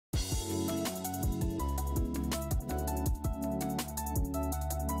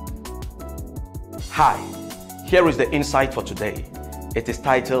Hi, here is the insight for today. It is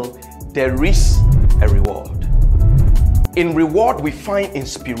titled, There is a Reward. In reward, we find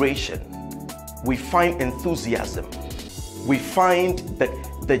inspiration, we find enthusiasm, we find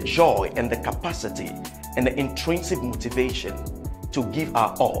the joy and the capacity and the intrinsic motivation to give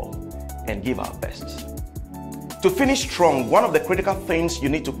our all and give our best. To finish strong, one of the critical things you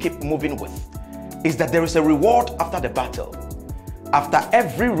need to keep moving with is that there is a reward after the battle. After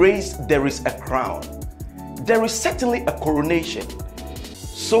every race, there is a crown. There is certainly a coronation.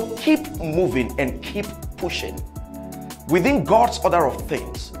 So keep moving and keep pushing. Within God's order of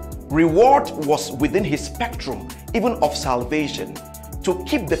things, reward was within his spectrum, even of salvation, to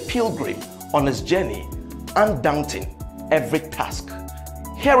keep the pilgrim on his journey, undaunting every task.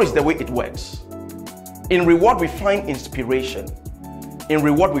 Here is the way it works. In reward, we find inspiration. In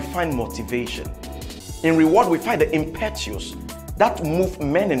reward, we find motivation. In reward, we find the impetus that move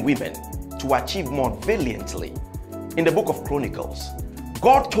men and women to achieve more valiantly. In the book of Chronicles,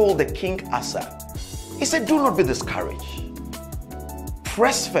 God told the king Asa, he said, do not be discouraged.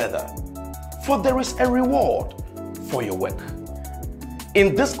 Press further, for there is a reward for your work.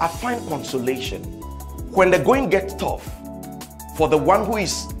 In this, I find consolation. When the going gets tough, for the one who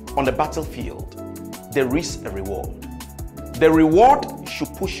is on the battlefield, there is a reward. The reward should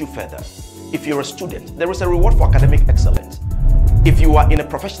push you further. If you're a student, there is a reward for academic excellence. If you are in a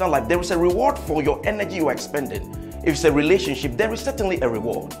professional life, there is a reward for your energy you are expending. If it's a relationship, there is certainly a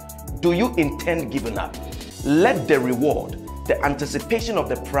reward. Do you intend giving up? Let the reward, the anticipation of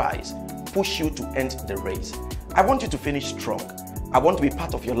the prize, push you to end the race. I want you to finish strong. I want to be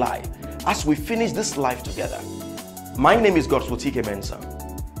part of your life as we finish this life together. My name is Godfrey Mensah,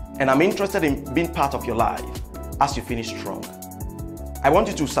 and I'm interested in being part of your life as you finish strong. I want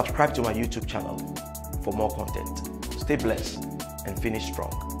you to subscribe to my YouTube channel for more content. Stay blessed and finish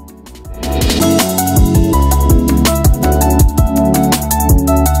strong.